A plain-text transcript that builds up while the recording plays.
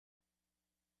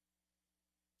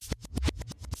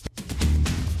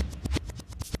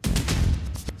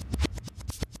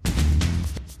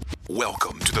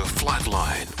Welcome to The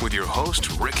Flatline with your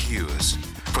host, Rick Hughes.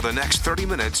 For the next 30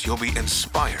 minutes, you'll be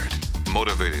inspired,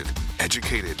 motivated,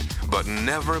 educated, but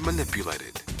never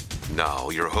manipulated. Now,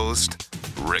 your host,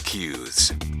 Rick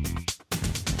Hughes.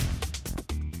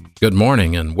 Good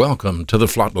morning and welcome to The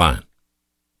Flatline.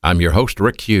 I'm your host,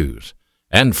 Rick Hughes,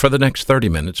 and for the next 30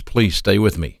 minutes, please stay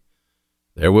with me.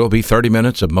 There will be 30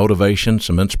 minutes of motivation,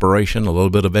 some inspiration, a little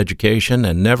bit of education,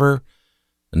 and never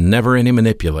any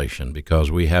manipulation, because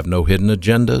we have no hidden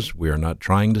agendas. We are not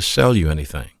trying to sell you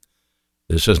anything.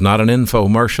 This is not an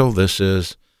infomercial. This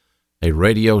is a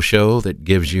radio show that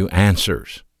gives you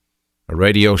answers, a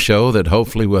radio show that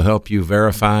hopefully will help you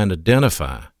verify and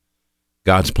identify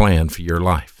God's plan for your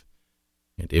life.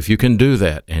 And if you can do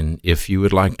that, and if you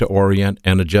would like to orient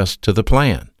and adjust to the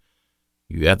plan,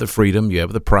 you have the freedom, you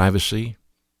have the privacy,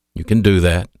 you can do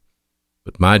that.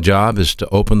 But my job is to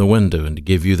open the window and to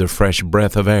give you the fresh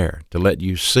breath of air, to let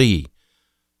you see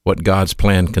what God's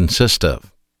plan consists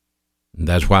of. And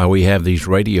that's why we have these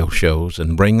radio shows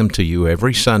and bring them to you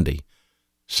every Sunday,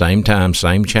 same time,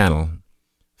 same channel,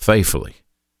 faithfully.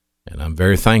 And I'm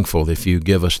very thankful if you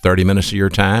give us 30 minutes of your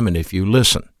time and if you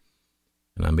listen.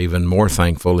 And I'm even more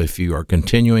thankful if you are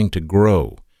continuing to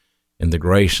grow in the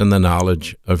grace and the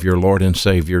knowledge of your Lord and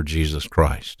Savior, Jesus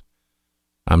Christ.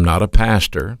 I'm not a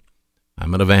pastor.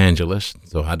 I'm an evangelist,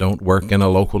 so I don't work in a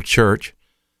local church,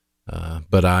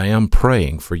 but I am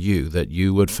praying for you that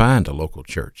you would find a local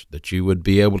church, that you would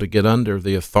be able to get under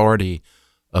the authority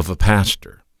of a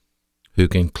pastor who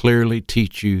can clearly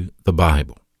teach you the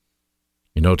Bible.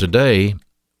 You know, today,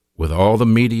 with all the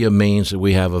media means that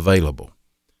we have available,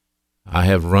 I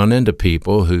have run into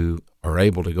people who are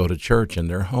able to go to church in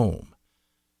their home.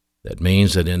 That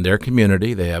means that in their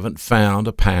community, they haven't found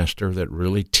a pastor that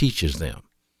really teaches them.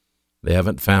 They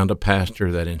haven't found a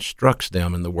pastor that instructs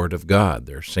them in the Word of God.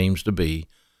 There seems to be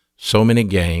so many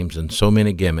games and so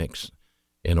many gimmicks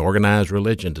in organized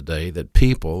religion today that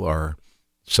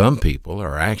some people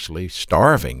are actually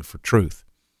starving for truth.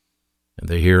 And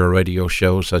they hear a radio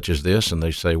show such as this and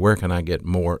they say, where can I get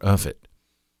more of it?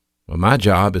 Well, my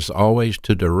job is always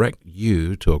to direct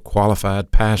you to a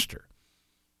qualified pastor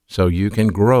so you can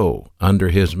grow under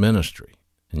his ministry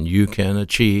and you can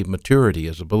achieve maturity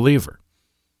as a believer.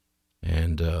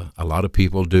 And a lot of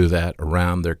people do that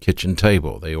around their kitchen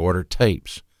table. They order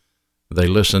tapes. They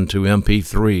listen to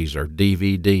MP3s or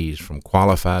DVDs from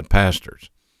qualified pastors,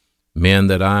 men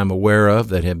that I'm aware of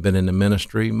that have been in the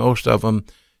ministry, most of them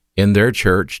in their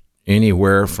church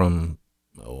anywhere from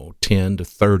 10 to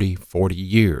 30, 40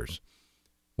 years.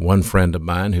 One friend of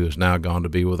mine who has now gone to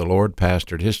be with the Lord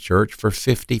pastored his church for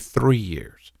 53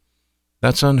 years.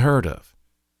 That's unheard of.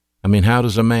 I mean, how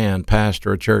does a man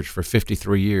pastor a church for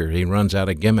 53 years? He runs out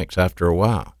of gimmicks after a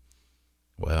while.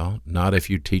 Well, not if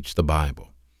you teach the Bible.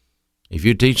 If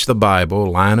you teach the Bible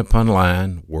line upon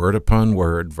line, word upon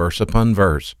word, verse upon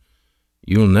verse,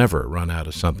 you'll never run out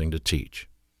of something to teach.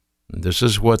 And this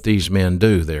is what these men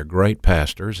do. They're great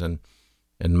pastors, and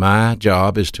my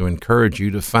job is to encourage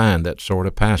you to find that sort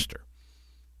of pastor.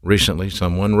 Recently,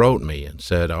 someone wrote me and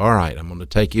said, all right, I'm going to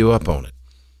take you up on it.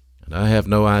 I have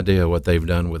no idea what they've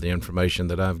done with the information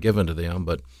that I've given to them,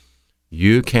 but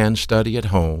you can study at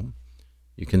home.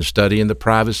 You can study in the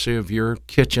privacy of your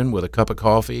kitchen with a cup of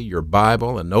coffee, your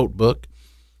Bible, a notebook,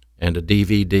 and a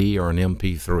DVD or an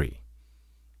MP3.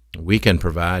 We can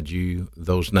provide you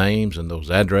those names and those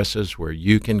addresses where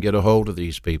you can get a hold of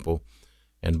these people.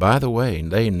 And by the way,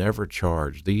 they never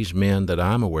charge. These men that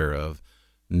I'm aware of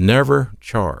never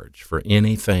charge for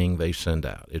anything they send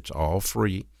out. It's all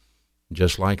free.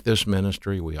 Just like this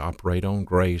ministry, we operate on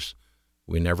grace.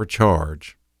 We never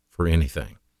charge for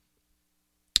anything.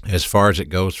 As far as it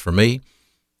goes for me,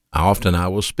 I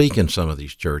will speak in some of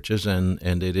these churches, and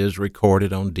it is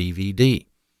recorded on DVD.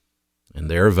 And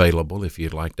they're available if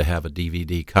you'd like to have a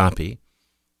DVD copy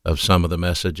of some of the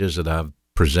messages that I've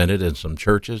presented in some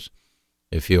churches.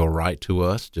 If you'll write to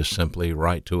us, just simply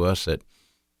write to us at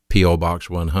P.O. Box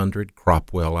 100,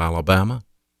 Cropwell, Alabama,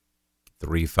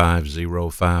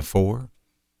 35054,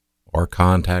 or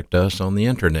contact us on the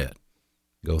internet.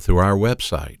 Go through our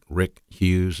website,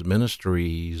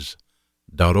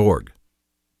 rickhughesministries.org,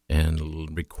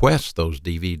 and request those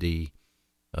DVD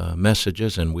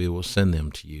messages, and we will send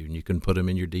them to you. And you can put them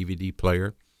in your DVD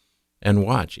player and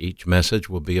watch. Each message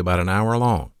will be about an hour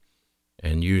long,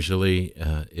 and usually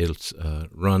it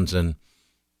runs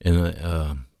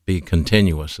be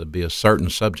continuous. It'll be a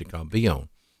certain subject I'll be on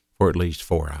for at least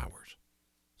 4 hours.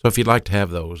 So if you'd like to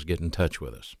have those, get in touch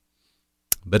with us.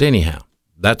 But anyhow,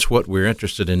 that's what we're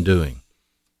interested in doing,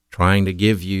 trying to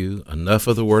give you enough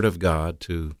of the Word of God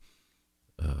to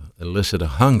elicit a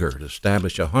hunger, to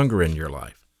establish a hunger in your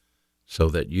life so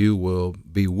that you will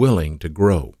be willing to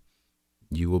grow.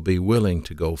 You will be willing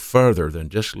to go further than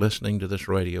just listening to this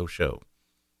radio show.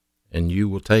 And you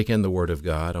will take in the Word of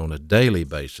God on a daily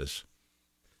basis.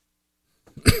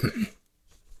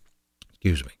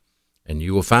 Excuse me. And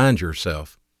you will find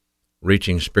yourself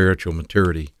reaching spiritual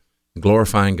maturity,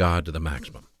 glorifying God to the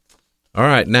maximum. All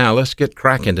right, now let's get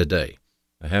cracking today.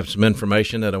 I have some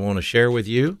information that I want to share with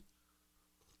you.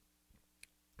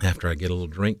 After I get a little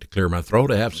drink to clear my throat,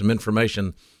 I have some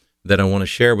information that I want to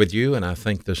share with you, and I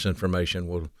think this information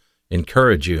will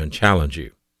encourage you and challenge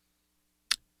you.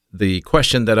 The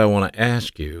question that I want to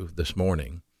ask you this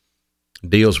morning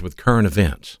deals with current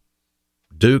events.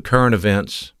 Do current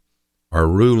events or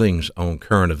rulings on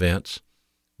current events,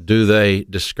 do they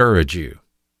discourage you?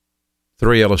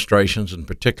 3 illustrations, and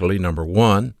particularly number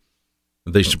 1,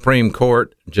 the Supreme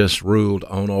Court just ruled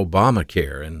on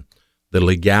Obamacare and the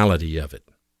legality of it.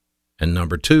 And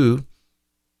number 2,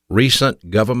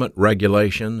 recent government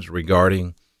regulations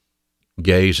regarding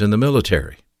gays in the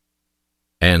military.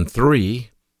 And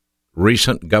 3,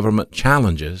 recent government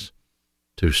challenges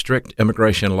to strict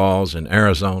immigration laws in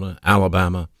Arizona,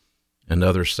 Alabama, and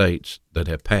other states that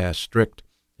have passed strict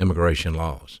immigration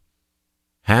laws.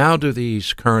 How do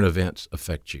these current events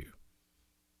affect you?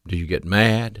 Do you get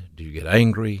mad? Do you get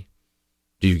angry?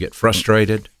 Do you get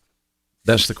frustrated?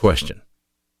 That's the question.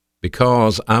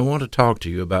 Because I want to talk to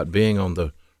you about being on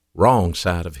the wrong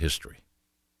side of history.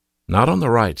 Not on the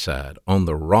right side, on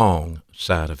the wrong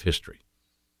side of history.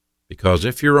 Because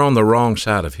if you're on the wrong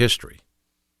side of history,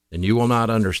 then you will not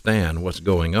understand what's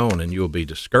going on and you will be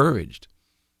discouraged.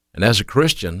 And as a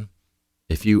Christian,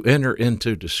 if you enter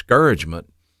into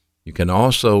discouragement, you can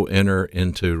also enter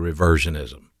into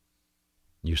reversionism.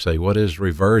 You say, what is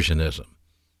reversionism?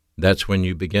 That's when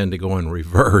you begin to go in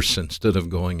reverse instead of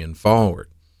going in forward.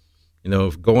 You know,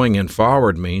 if going in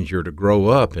forward means you're to grow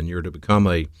up and you're to become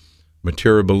a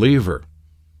mature believer,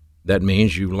 that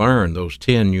means you learn those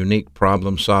 10 unique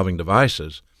problem-solving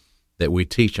devices that we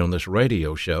teach on this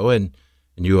radio show, and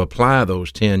you apply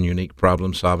those 10 unique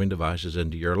problem-solving devices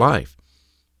into your life,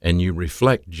 and you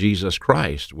reflect Jesus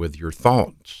Christ with your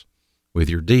thoughts, with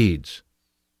your deeds,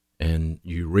 and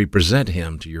you represent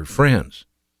him to your friends.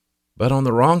 But on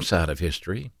the wrong side of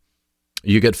history,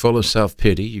 you get full of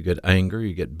self-pity, you get anger,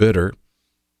 you get bitter,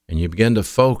 and you begin to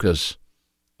focus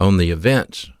on the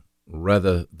events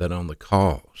rather than on the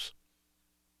cause.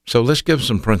 So let's give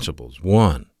some principles.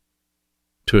 1,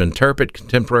 to interpret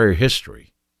contemporary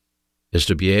history is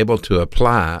to be able to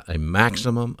apply a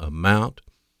maximum amount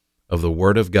of the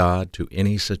Word of God to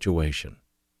any situation.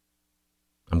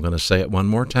 I'm going to say it one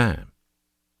more time.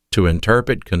 To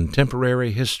interpret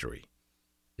contemporary history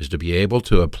is to be able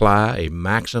to apply a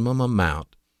maximum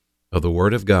amount of the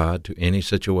Word of God to any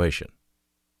situation.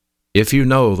 If you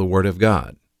know the Word of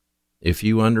God, if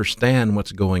you understand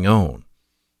what's going on,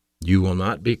 you will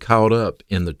not be caught up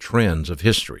in the trends of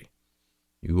history.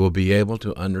 You will be able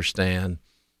to understand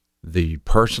the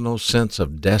personal sense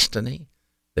of destiny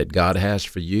that God has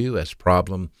for you as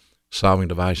problem-solving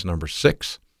device number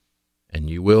 6, and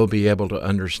you will be able to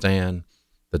understand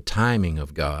the timing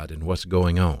of God and what's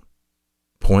going on.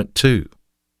 Point 2,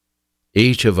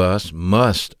 each of us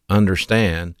must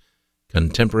understand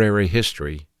contemporary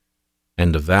history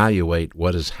and evaluate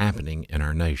what is happening in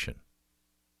our nation.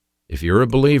 If you're a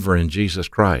believer in Jesus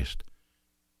Christ,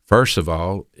 first of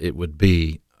all, it would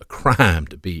be a crime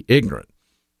to be ignorant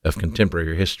of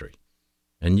contemporary history.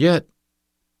 And yet,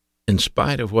 in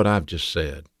spite of what I've just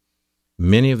said,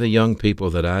 many of the young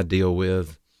people that I deal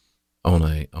with on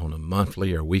a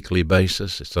monthly or weekly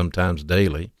basis, sometimes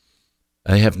daily,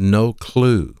 they have no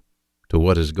clue to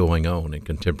what is going on in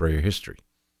contemporary history.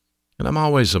 And I'm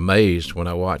always amazed when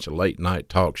I watch late-night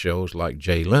talk shows like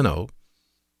Jay Leno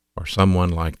or someone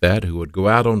like that who would go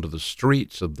out onto the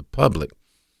streets of the public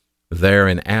there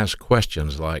and ask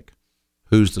questions like,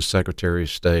 who's the Secretary of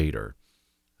State, or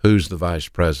who's the Vice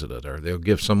President, or they'll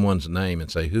give someone's name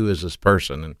and say, who is this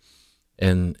person?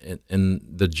 And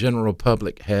the general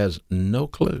public has no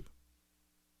clue.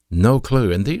 No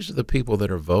clue. And these are the people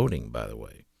that are voting, by the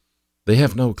way. They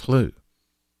have no clue.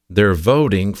 They're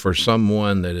voting for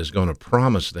someone that is going to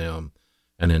promise them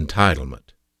an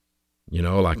entitlement. You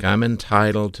know, like I'm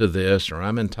entitled to this or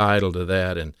I'm entitled to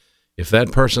that. And if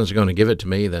that person's going to give it to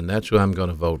me, then that's who I'm going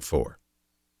to vote for.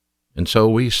 And so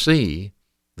we see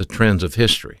the trends of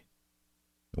history.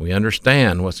 We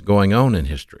understand what's going on in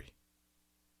history.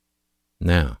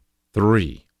 Now,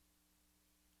 3,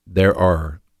 there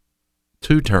are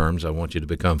 2 terms I want you to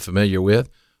become familiar with.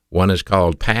 One is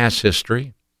called past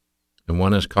history, and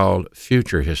one is called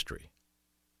future history.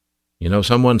 You know,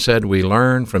 someone said we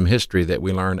learn from history that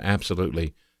we learn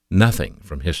absolutely nothing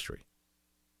from history.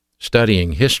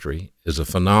 Studying history is a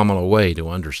phenomenal way to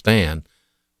understand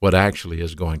what actually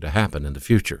is going to happen in the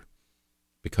future,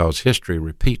 because history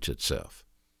repeats itself.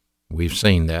 We've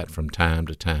seen that from time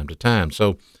to time to time.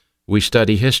 So we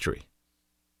study history.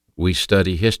 We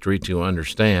study history to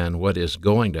understand what is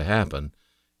going to happen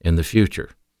in the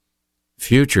future.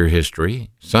 Future history,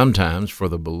 sometimes for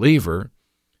the believer,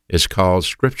 is called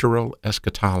scriptural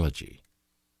eschatology.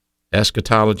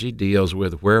 Eschatology deals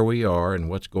with where we are and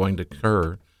what's going to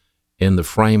occur in the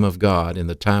frame of God, in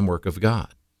the time work of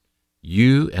God.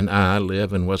 You and I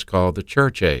live in what's called the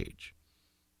church age.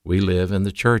 We live in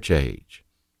the church age.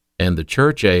 And the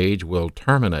church age will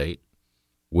terminate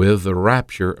with the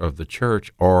rapture of the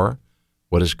church, or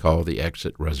what is called the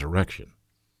exit resurrection.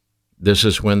 This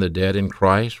is when the dead in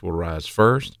Christ will rise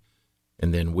first,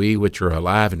 and then we which are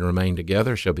alive and remain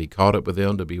together shall be caught up with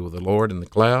them to be with the Lord in the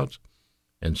clouds,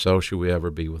 and so shall we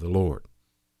ever be with the Lord.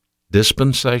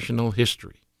 Dispensational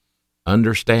history,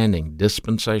 understanding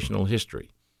dispensational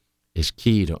history, is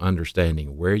key to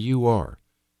understanding where you are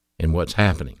and what's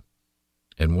happening.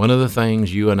 And one of the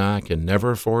things you and I can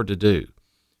never afford to do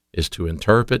is to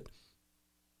interpret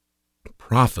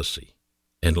prophecy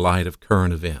in light of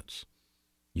current events.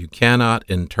 You cannot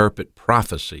interpret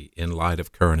prophecy in light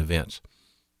of current events.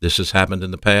 This has happened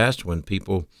in the past when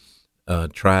people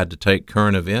tried to take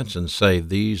current events and say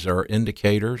these are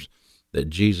indicators that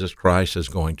Jesus Christ is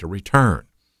going to return.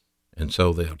 And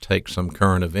so they'll take some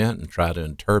current event and try to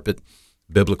interpret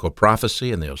biblical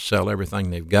prophecy, and they'll sell everything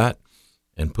they've got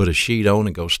and put a sheet on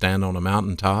and go stand on a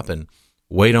mountaintop and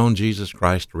wait on Jesus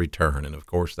Christ to return. And, of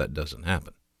course, that doesn't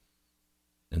happen.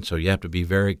 And so you have to be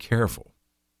very careful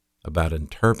about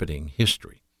interpreting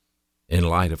history in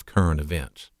light of current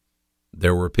events.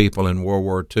 There were people in World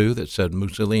War II that said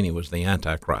Mussolini was the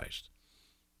Antichrist.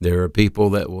 There are people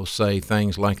that will say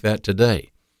things like that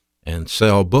today and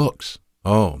sell books.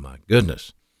 Oh, my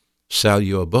goodness. Sell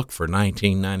you a book for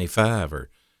 $19.95 or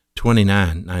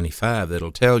 $29.95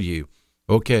 that'll tell you,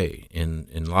 okay,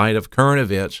 in light of current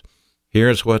events,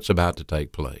 here's what's about to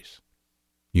take place.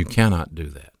 You cannot do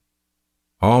that.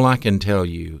 All I can tell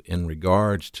you in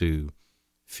regards to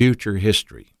future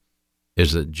history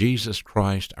is that Jesus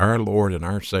Christ, our Lord and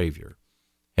our Savior,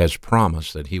 has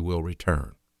promised that he will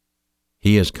return.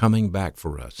 He is coming back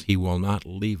for us. He will not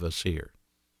leave us here.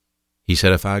 He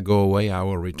said, if I go away, I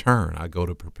will return. I go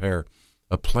to prepare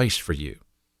a place for you.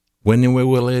 When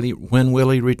will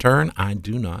he return? I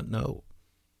do not know.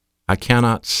 I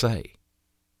cannot say.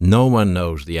 No one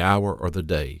knows the hour or the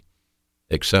day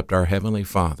except our Heavenly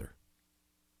Father.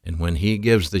 And when he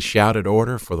gives the shouted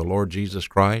order for the Lord Jesus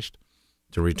Christ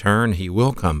to return, he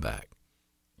will come back,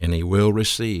 and he will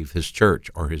receive his church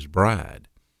or his bride,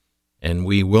 and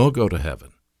we will go to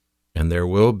heaven, and there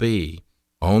will be,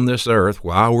 on this earth,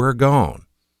 while we're gone,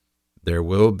 there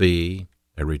will be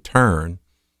a return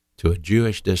to a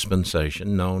Jewish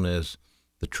dispensation known as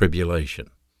the tribulation.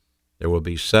 There will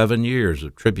be 7 years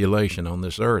of tribulation on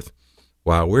this earth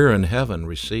while we're in heaven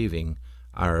receiving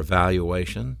our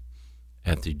evaluation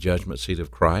at the judgment seat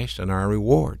of Christ and our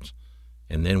rewards.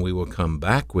 And then we will come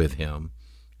back with him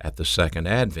at the second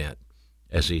advent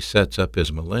as he sets up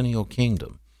his millennial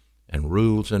kingdom and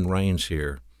rules and reigns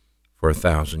here for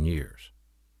 1,000 years.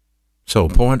 So,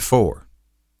 point 4,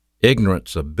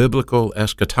 ignorance of biblical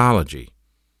eschatology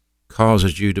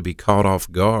causes you to be caught off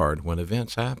guard when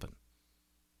events happen.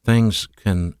 Things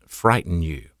can frighten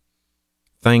you.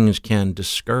 Things can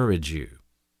discourage you.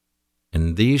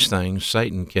 And these things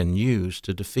Satan can use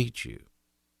to defeat you.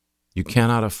 You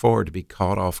cannot afford to be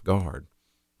caught off guard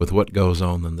with what goes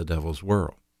on in the devil's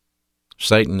world.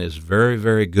 Satan is very,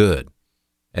 very good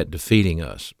at defeating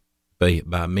us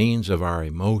by means of our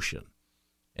emotion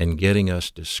and getting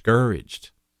us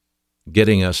discouraged,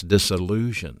 getting us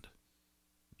disillusioned.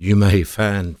 You may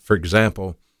find, for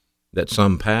example, that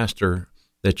some pastor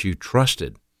that you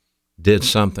trusted did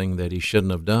something that he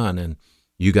shouldn't have done, and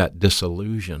you got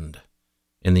disillusioned.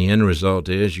 And the end result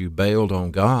is you bailed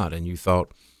on God, and you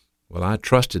thought, well, I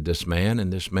trusted this man,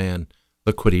 and this man,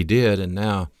 look what he did,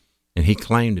 and he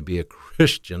claimed to be a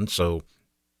Christian, so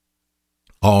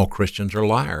all Christians are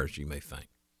liars, you may think.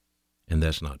 And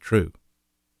that's not true.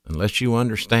 Unless you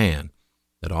understand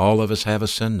that all of us have a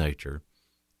sin nature,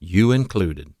 you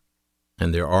included,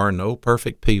 and there are no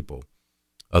perfect people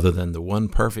other than the one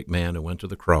perfect man who went to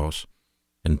the cross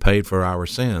and paid for our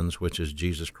sins, which is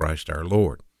Jesus Christ our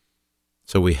Lord.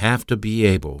 So we have to be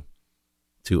able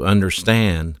to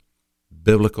understand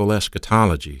biblical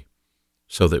eschatology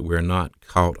so that we're not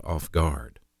caught off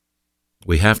guard.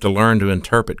 We have to learn to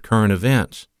interpret current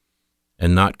events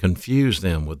and not confuse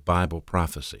them with Bible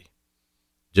prophecy.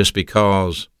 Just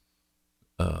because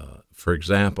For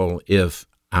example, if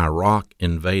Iraq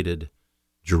invaded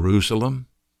Jerusalem,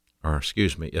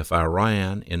 if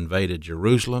Iran invaded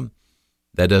Jerusalem,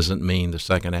 that doesn't mean the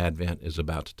second advent is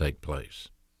about to take place.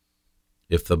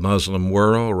 If the Muslim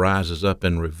world rises up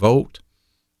in revolt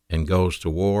and goes to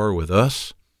war with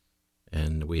us,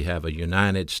 and we have a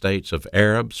United States of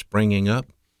Arabs springing up,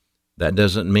 that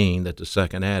doesn't mean that the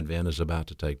second advent is about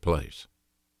to take place.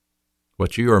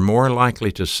 What you are more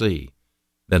likely to see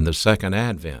than the second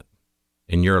advent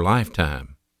in your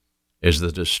lifetime is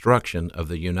the destruction of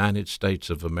the United States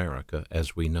of America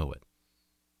as we know it.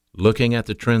 Looking at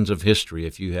the trends of history,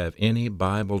 if you have any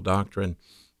Bible doctrine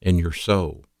in your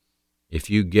soul, if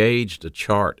you gauged a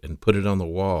chart and put it on the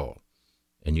wall,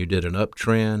 and you did an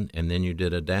uptrend and then you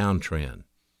did a downtrend,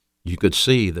 you could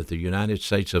see that the United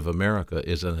States of America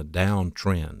is in a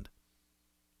downtrend.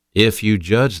 If you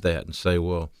judge that and say,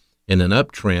 well, in an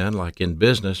uptrend, like in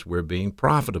business, we're being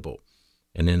profitable,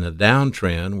 and in a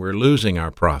downtrend, we're losing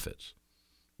our profits.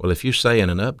 Well, if you say in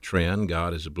an uptrend,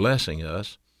 God is blessing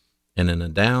us, and in a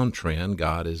downtrend,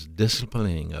 God is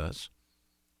disciplining us,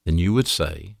 then you would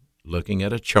say, looking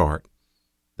at a chart,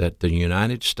 that the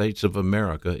United States of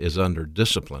America is under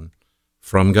discipline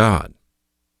from God.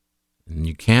 And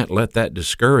you can't let that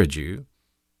discourage you.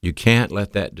 You can't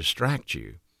let that distract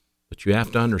you. But you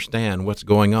have to understand what's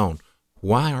going on.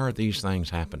 Why are these things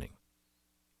happening?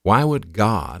 Why would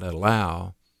God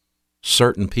allow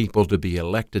certain people to be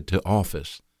elected to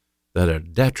office that are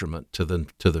detriment to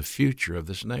the future of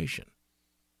this nation?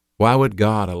 Why would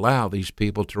God allow these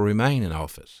people to remain in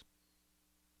office?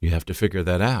 You have to figure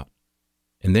that out.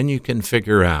 And then you can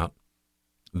figure out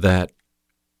that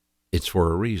it's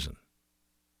for a reason.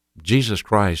 Jesus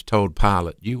Christ told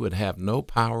Pilate, you would have no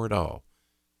power at all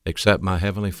except my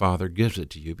heavenly Father gives it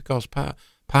to you, because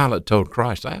Pilate told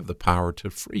Christ, I have the power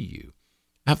to free you.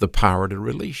 I have the power to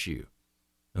release you.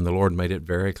 And the Lord made it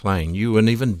very plain. You wouldn't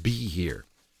even be here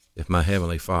if my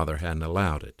heavenly Father hadn't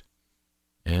allowed it.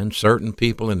 And certain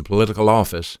people in political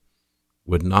office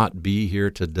would not be here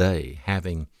today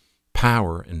having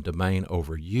power and domain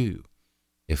over you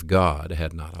if God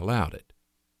had not allowed it.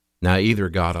 Now, either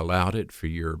God allowed it for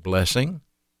your blessing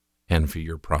and for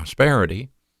your prosperity,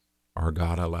 or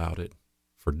God allowed it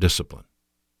for discipline.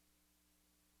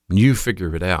 You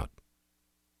figure it out.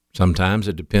 Sometimes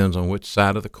it depends on which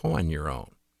side of the coin you're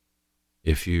on.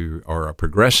 If you are a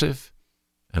progressive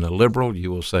and a liberal,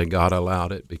 you will say God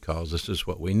allowed it because this is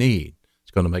what we need.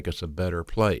 It's going to make us a better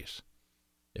place.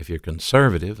 If you're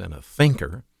conservative and a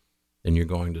thinker, then you're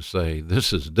going to say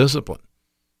this is discipline.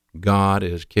 God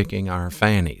is kicking our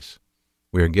fannies.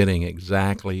 We're getting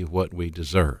exactly what we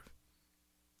deserve.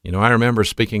 You know, I remember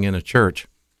speaking in a church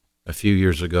a few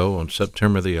years ago on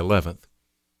September the 11th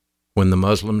when the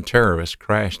Muslim terrorists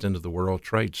crashed into the World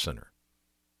Trade Center.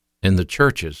 In the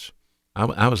churches,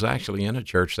 I was actually in a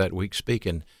church that week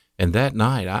speaking, and that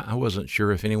night I wasn't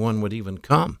sure if anyone would even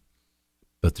come,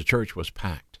 but the church was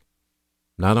packed.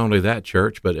 Not only that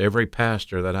church, but every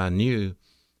pastor that I knew,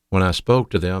 when I spoke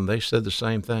to them, they said the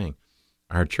same thing.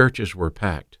 Our churches were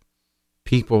packed.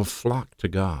 People flocked to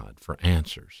God for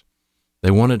answers.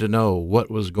 They wanted to know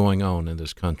what was going on in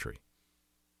this country.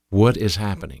 What is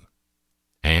happening?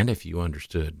 And if you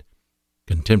understood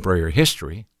contemporary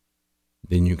history,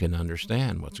 then you can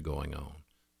understand what's going on,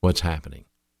 what's happening.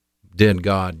 Did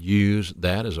God use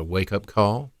that as a wake-up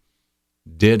call?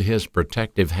 Did his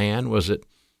protective hand, was it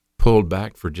pulled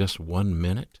back for just 1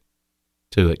 minute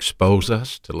to expose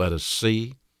us, to let us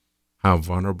see how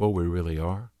vulnerable we really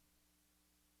are?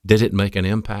 Did it make an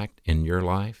impact in your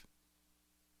life?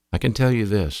 I can tell you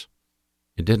this,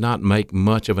 it did not make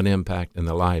much of an impact in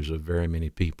the lives of very many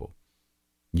people.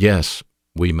 Yes,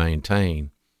 we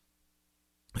maintain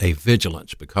a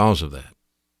vigilance because of that.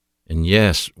 And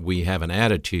yes, we have an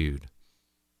attitude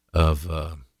of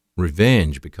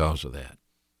revenge because of that.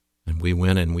 And we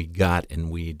went and we got and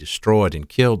we destroyed and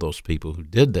killed those people who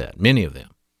did that, many of them.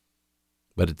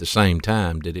 But at the same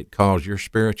time, did it cause your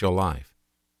spiritual life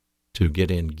to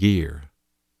get in gear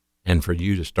and for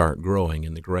you to start growing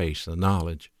in the grace and the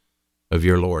knowledge of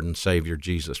your Lord and Savior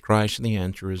Jesus Christ? And the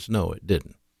answer is no, it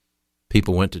didn't.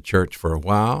 People went to church for a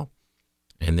while,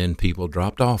 and then people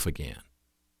dropped off again.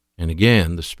 And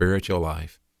again, the spiritual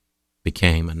life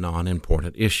became a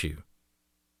non-important issue.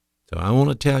 So I want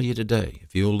to tell you today,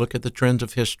 if you'll look at the trends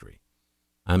of history,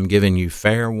 I'm giving you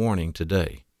fair warning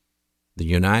today. The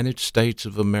United States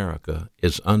of America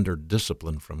is under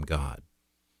discipline from God.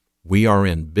 We are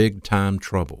in big-time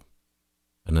trouble.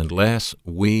 And unless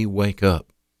we wake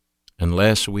up,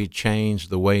 unless we change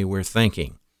the way we're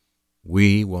thinking,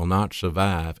 we will not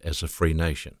survive as a free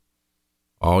nation.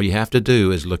 All you have to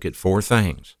do is look at 4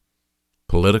 things.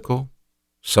 political,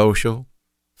 social,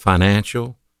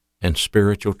 financial, and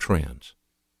spiritual trends.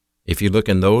 If you look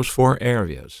in those 4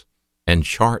 areas and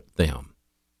chart them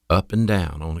up and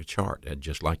down on a chart,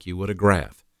 just like you would a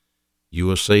graph, you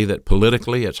will see that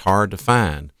politically it's hard to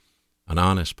find an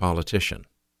honest politician.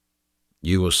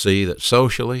 You will see that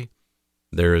socially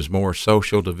there is more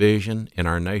social division in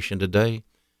our nation today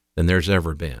than there's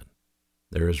ever been.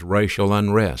 There is racial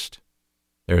unrest.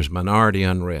 There's minority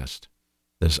unrest.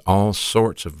 There's all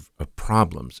sorts of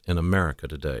problems in America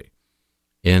today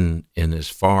in as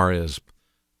far as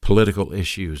political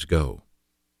issues go.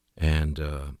 And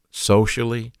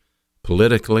socially,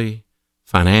 politically,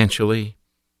 financially,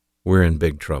 we're in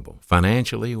big trouble.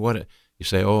 Financially, what you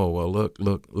say, oh, well,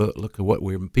 look at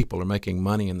what people are making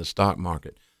money in the stock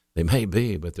market. They may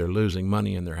be, but they're losing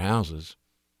money in their houses.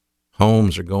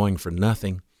 Homes are going for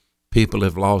nothing. People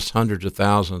have lost hundreds of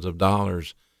thousands of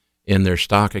dollars in their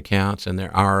stock accounts and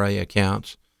their IRA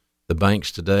accounts. The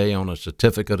banks today on a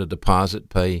certificate of deposit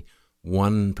pay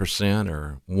 1%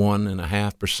 or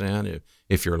 1.5%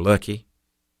 if you're lucky.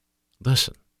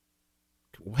 Listen,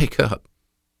 wake up.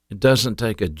 It doesn't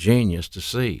take a genius to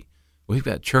see. We've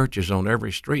got churches on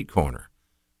every street corner,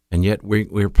 and yet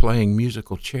we're playing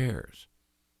musical chairs.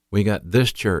 We got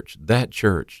this church, that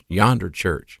church, yonder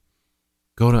church.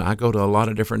 I go to a lot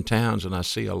of different towns, and I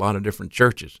see a lot of different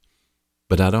churches,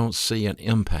 but I don't see an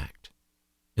impact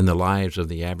in the lives of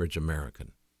the average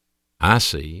American. I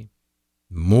see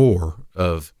more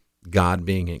of God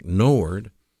being ignored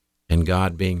and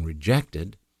God being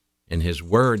rejected and His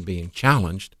Word being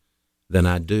challenged than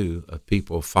I do of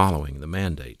people following the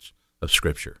mandates of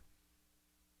Scripture.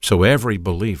 So every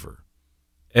believer,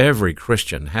 every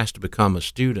Christian has to become a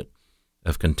student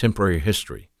of contemporary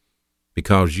history,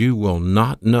 because you will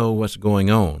not know what's going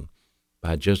on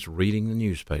by just reading the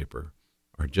newspaper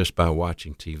or just by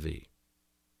watching TV.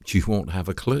 You won't have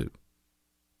a clue.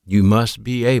 You must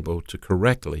be able to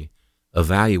correctly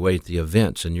evaluate the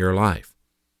events in your life,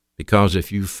 because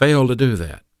if you fail to do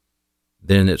that,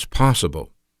 then it's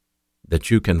possible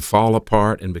that you can fall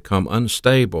apart and become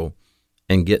unstable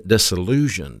and get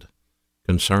disillusioned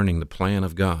concerning the plan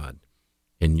of God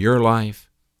in your life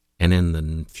and in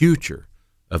the future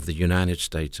of the United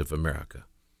States of America.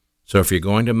 So if you're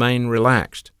going to remain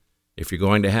relaxed, if you're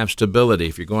going to have stability,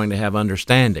 if you're going to have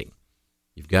understanding,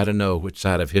 you've got to know which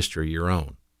side of history you're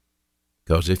on.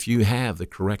 Because if you have the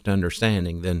correct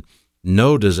understanding, then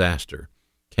no disaster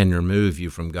can remove you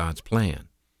from God's plan.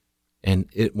 And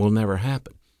it will never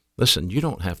happen. Listen, you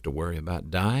don't have to worry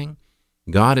about dying.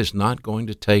 God is not going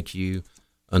to take you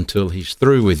until He's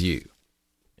through with you.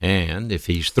 And if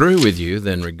He's through with you,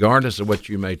 then regardless of what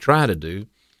you may try to do,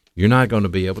 you're not going to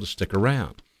be able to stick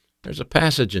around. There's a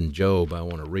passage in Job I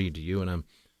want to read to you, and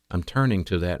I'm turning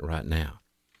to that right now.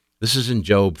 This is in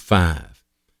Job 5,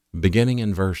 beginning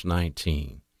in verse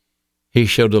 19. He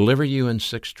shall deliver you in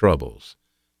 6 troubles.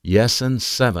 Yes, in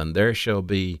 7 there shall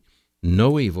be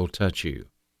no evil touch you.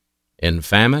 In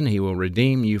famine He will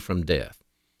redeem you from death.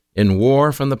 In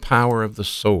war from the power of the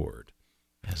sword.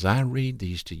 As I read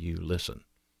these to you, listen.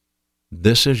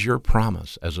 This is your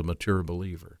promise as a mature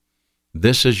believer.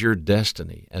 This is your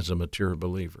destiny as a mature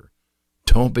believer.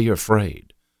 Don't be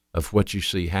afraid of what you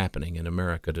see happening in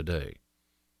America today.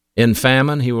 In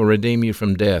famine He will redeem you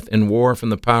from death. In war from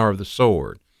the power of the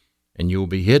sword. And you will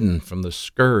be hidden from the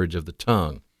scourge of the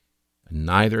tongue. And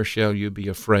neither shall you be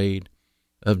afraid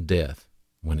of death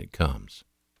when it comes.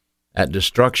 At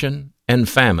destruction and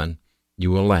famine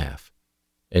you will laugh,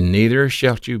 and neither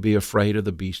shalt you be afraid of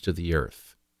the beasts of the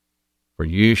earth. For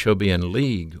you shall be in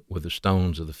league with the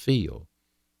stones of the field,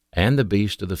 and the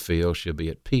beasts of the field shall be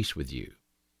at peace with you.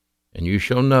 And you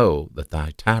shall know that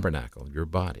thy tabernacle, your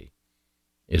body,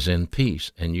 is in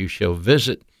peace, and you shall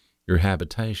visit your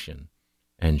habitation,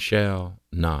 and shall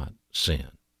not sin.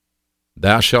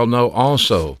 Thou shalt know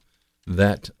also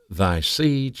that thy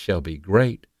seed shall be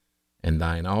great, and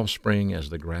thine offspring as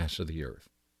the grass of the earth.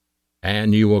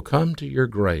 And you will come to your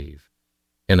grave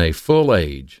in a full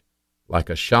age, like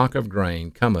a shock of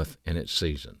grain cometh in its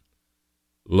season.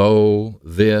 Lo,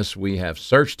 this we have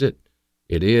searched it.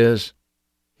 It is.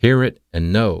 Hear it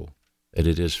and know that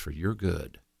it is for your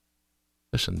good.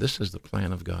 Listen, this is the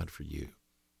plan of God for you.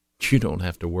 You don't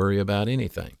have to worry about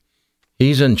anything.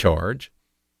 He's in charge.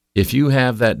 If you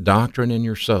have that doctrine in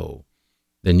your soul,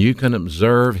 then you can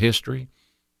observe history.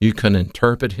 You can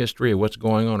interpret history of what's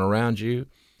going on around you.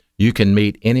 You can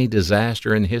meet any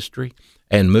disaster in history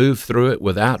and move through it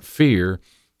without fear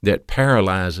that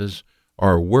paralyzes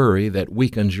or worry that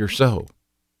weakens your soul.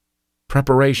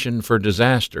 Preparation for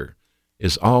disaster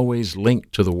is always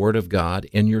linked to the Word of God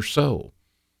in your soul.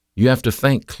 You have to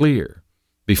think clear.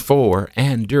 before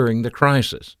and during the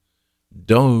crisis.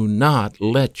 Do not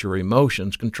let your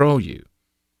emotions control you.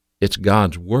 It's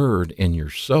God's word in your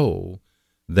soul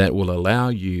that will allow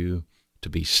you to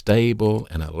be stable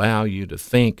and allow you to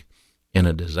think in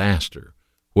a disaster,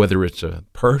 whether it's a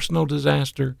personal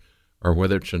disaster or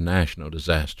whether it's a national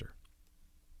disaster.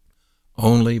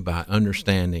 Only by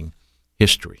understanding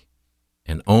history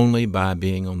and only by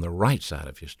being on the right side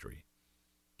of history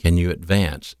can you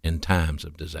advance in times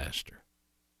of disaster.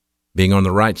 Being on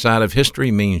the right side of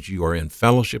history means you are in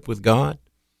fellowship with God,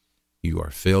 you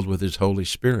are filled with His Holy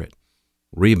Spirit.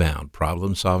 Rebound,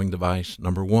 problem-solving device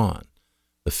number 1.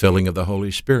 The filling of the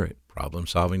Holy Spirit,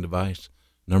 problem-solving device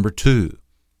number 2.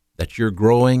 That you're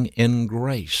growing in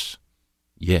grace.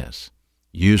 Yes,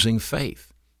 using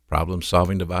faith,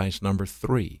 problem-solving device number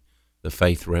 3. The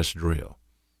faith rest drill.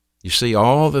 You see,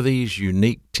 all of these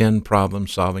unique 10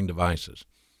 problem-solving devices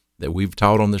that we've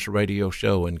taught on this radio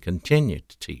show and continue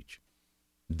to teach,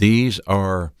 these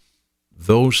are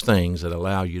those things that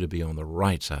allow you to be on the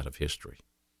right side of history.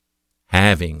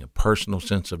 Having a personal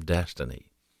sense of destiny,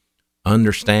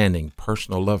 understanding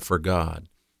personal love for God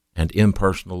and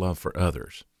impersonal love for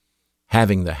others,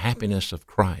 having the happiness of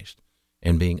Christ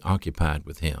and being occupied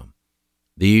with Him.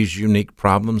 These unique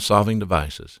problem-solving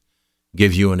devices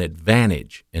give you an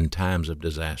advantage in times of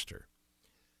disaster,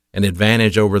 an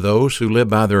advantage over those who live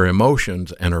by their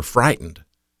emotions and are frightened,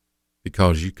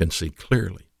 because you can see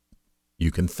clearly,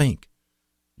 you can think,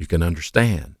 you can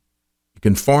understand, you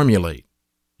can formulate,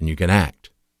 and you can act.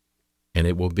 And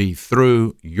it will be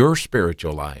through your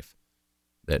spiritual life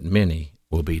that many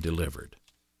will be delivered,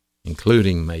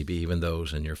 including maybe even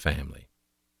those in your family.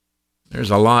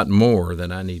 There's a lot more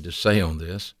that I need to say on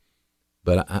this,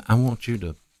 but I want you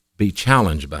to be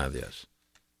challenged by this.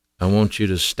 I want you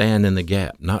to stand in the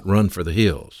gap, not run for the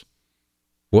hills.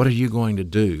 What are you going to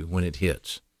do when it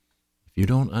hits? If you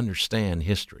don't understand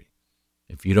history,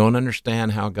 if you don't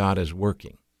understand how God is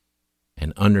working,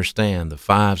 and understand the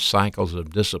 5 cycles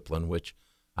of discipline, which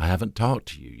I haven't taught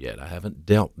to you yet. I haven't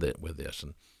dealt with this,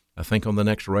 and I think on the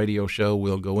next radio show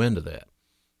we'll go into that.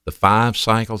 The 5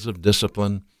 cycles of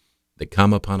discipline that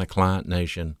come upon a client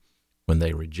nation when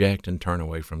they reject and turn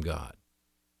away from God.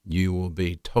 You will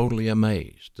be totally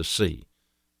amazed to see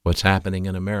what's happening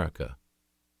in America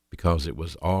because it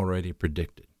was already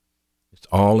predicted. It's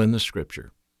all in the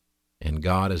Scripture, and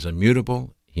God is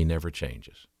immutable. He never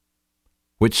changes.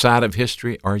 Which side of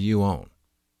history are you on?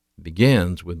 It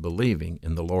begins with believing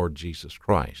in the Lord Jesus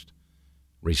Christ,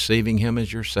 receiving Him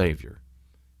as your Savior,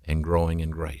 and growing in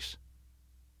grace.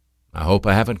 I hope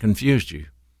I haven't confused you.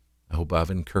 I hope I've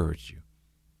encouraged you.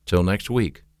 Till next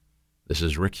week, this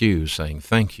is Rick Hughes saying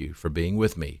thank you for being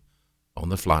with me on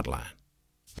The Flatline.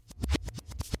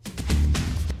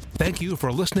 Thank you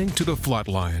for listening to The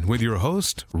Flatline with your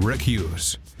host, Rick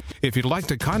Hughes. If you'd like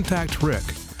to contact Rick,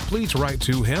 please write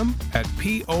to him at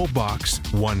P.O. Box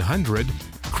 100,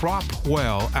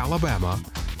 Cropwell, Alabama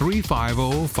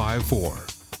 35054,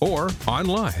 or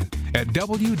online at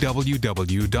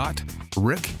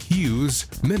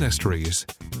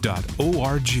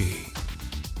www.rickhughesministries.org.